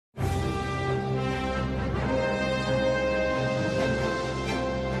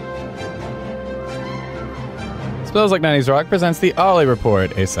Smells Like 90s Rock presents the Ollie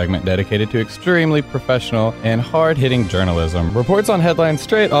Report, a segment dedicated to extremely professional and hard-hitting journalism. Reports on headlines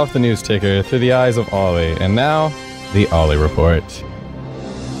straight off the news ticker through the eyes of Ollie. And now, the Ollie Report.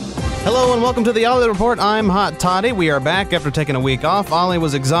 Hello and welcome to the Ollie Report. I'm Hot Toddy. We are back after taking a week off. Ollie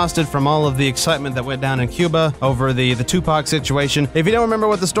was exhausted from all of the excitement that went down in Cuba over the Tupac situation. If you don't remember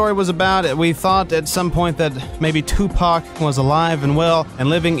what the story was about, we thought at some point that maybe Tupac was alive and well and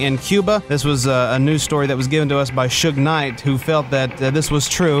living in Cuba. This was a news story that was given to us by Suge Knight, who felt that this was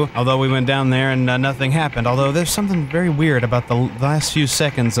true, although we went down there and nothing happened. Although there's something very weird about the last few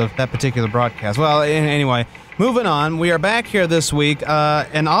seconds of that particular broadcast. Well, anyway. Moving on, we are back here this week,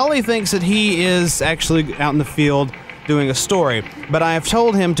 and Ollie thinks that he is actually out in the field doing a story, but I have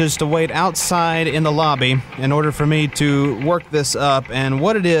told him just to wait outside in the lobby in order for me to work this up, and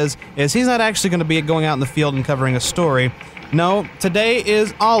what it is he's not actually going to be going out in the field and covering a story. No, today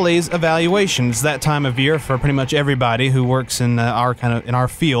is Ollie's evaluation. It's that time of year for pretty much everybody who works in our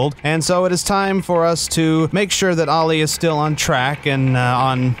field, and so it is time for us to make sure that Ollie is still on track and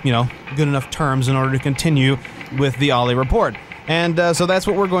on good enough terms in order to continue with the Ollie Report. And so that's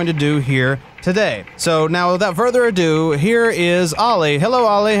what we're going to do here today. So now, without further ado, here is Ollie. Hello,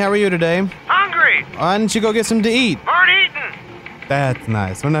 Ollie. How are you today? Hungry. Why don't you go get something to eat? Already eaten. That's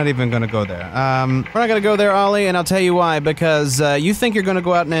nice. We're not even going to go there. We're not going to go there, Ollie, and I'll tell you why. Because you think you're going to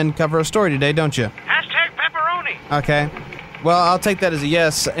go out and cover a story today, don't you? Hashtag pepperoni. Okay. Well, I'll take that as a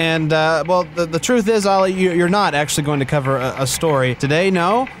yes. And, well, the truth is, Ollie, you're not actually going to cover a story today.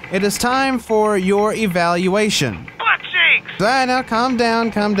 No, it is time for your evaluation. Butt cheeks. All right, now calm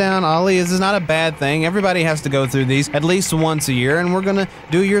down, Ollie. This is not a bad thing. Everybody has to go through these at least once a year, and we're going to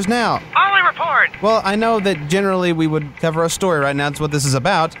do yours now. Ollie Report. Well, I know that generally we would cover a story right now. That's what this is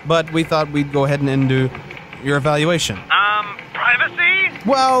about. But we thought we'd go ahead and do your evaluation. Privacy?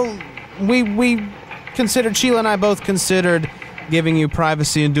 Well, we considered, Sheila and I both considered giving you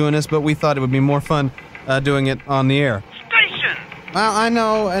privacy and doing this, but we thought it would be more fun doing it on the air. Station. Well, I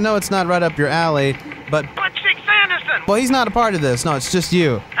know it's not right up your alley, but... Butt cheeks Anderson. Well, he's not a part of this. No, it's just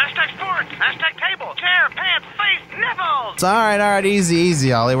you. Hashtag sports. Hashtag table. Chair. Pants. Face. Nipples. It's all right,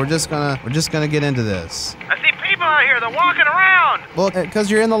 easy, Ollie. We're just gonna get into this. I see people out here. They're walking around. Well, because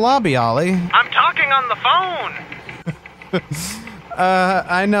you're in the lobby, Ollie. I'm talking on the phone.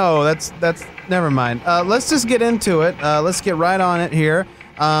 I know. That's. Never mind. Let's just get into it. Let's get right on it here.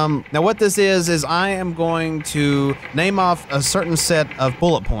 Now, what this is I am going to name off a certain set of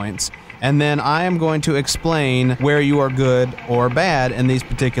bullet points, and then I am going to explain where you are good or bad in these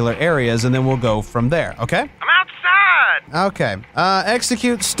particular areas, and then we'll go from there. Okay? I'm outside. Okay.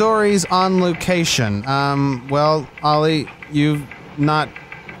 Execute stories on location. Well, Ollie, you've not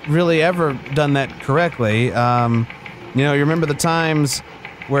really ever done that correctly. You remember the times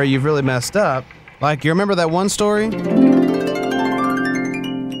where you've really messed up. Like, you remember that one story?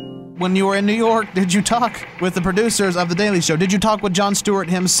 When you were in New York, did you talk with the producers of The Daily Show? Did you talk with Jon Stewart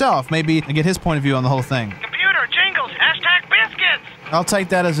himself, maybe to get his point of view on the whole thing? Computer. Jingles. Hashtag biscuits. I'll take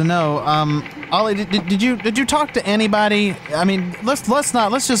that as a no. Ollie, did you talk to anybody? I mean, let's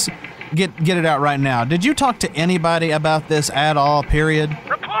just get it out right now. Did you talk to anybody about this at all, period?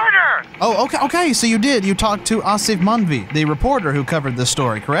 Reporter. Oh, okay, so you did. You talked to Asif Manvi, the reporter who covered this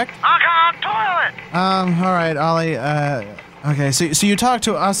story, correct? On toilet. All right, Ollie, okay, so you talked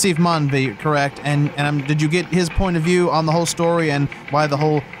to Asif Manvi, correct? And did you get his point of view on the whole story and why the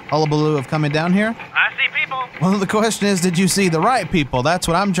whole hullabaloo of coming down here? I see people. Well, the question is, did you see the right people? That's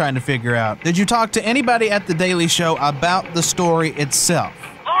what I'm trying to figure out. Did you talk to anybody at The Daily Show about the story itself?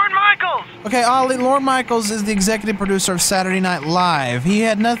 Lorne Michaels. Okay, Ollie, Lorne Michaels is the executive producer of Saturday Night Live. He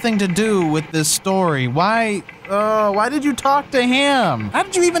had nothing to do with this story. Why did you talk to him? How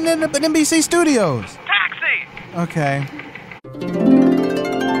did you even end up at NBC Studios? Taxi. Okay.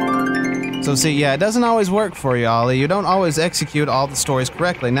 So see, yeah, it doesn't always work for you, Ollie. You don't always execute all the stories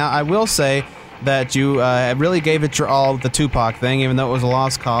correctly. Now, I will say that you really gave it your all with the Tupac thing, even though it was a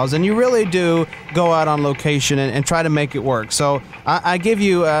lost cause, and you really do go out on location and try to make it work. So I'll give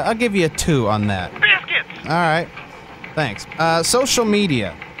you a 2 on that. Biscuits. All right, thanks. Social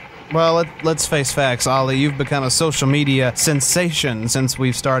media. Well, let's face facts, Ollie. You've become a social media sensation since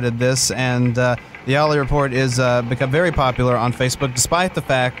we've started this, and the Ollie Report is become very popular on Facebook, despite the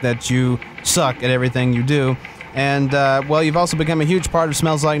fact that you suck at everything you do. And, well, you've also become a huge part of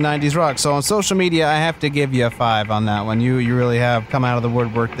Smells Like 90s Rock. So on social media, I have to give you a 5 on that one. You really have come out of the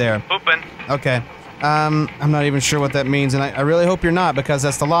woodwork there. Pooping. Okay. I'm not even sure what that means, and I really hope you're not, because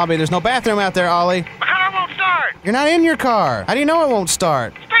that's the lobby. There's no bathroom out there, Ollie. My car won't start. You're not in your car. How do you know it won't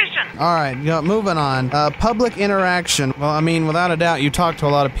start? Station. All right, moving on. Public interaction. Well, I mean, without a doubt, you talk to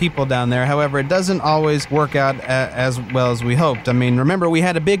a lot of people down there. However, it doesn't always work out as well as we hoped. I mean, remember, we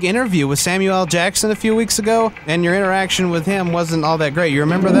had a big interview with Samuel L. Jackson a few weeks ago, and your interaction with him wasn't all that great. You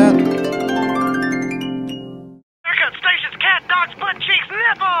remember that? Station's cat, dogs, butt cheeks,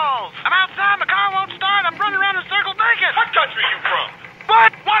 nipples. I'm outside, my car won't start, I'm running around in a circle naked. What country you from?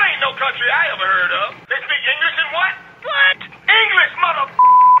 What? What ain't no country I ever heard of? They speak English and what? What? English, mother.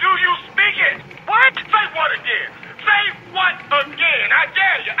 Do you speak it? What? Say what again? Say what again? I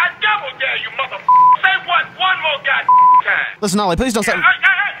dare you. I double dare you, mother. Say what one more goddamn time. Listen, Ollie, please don't say...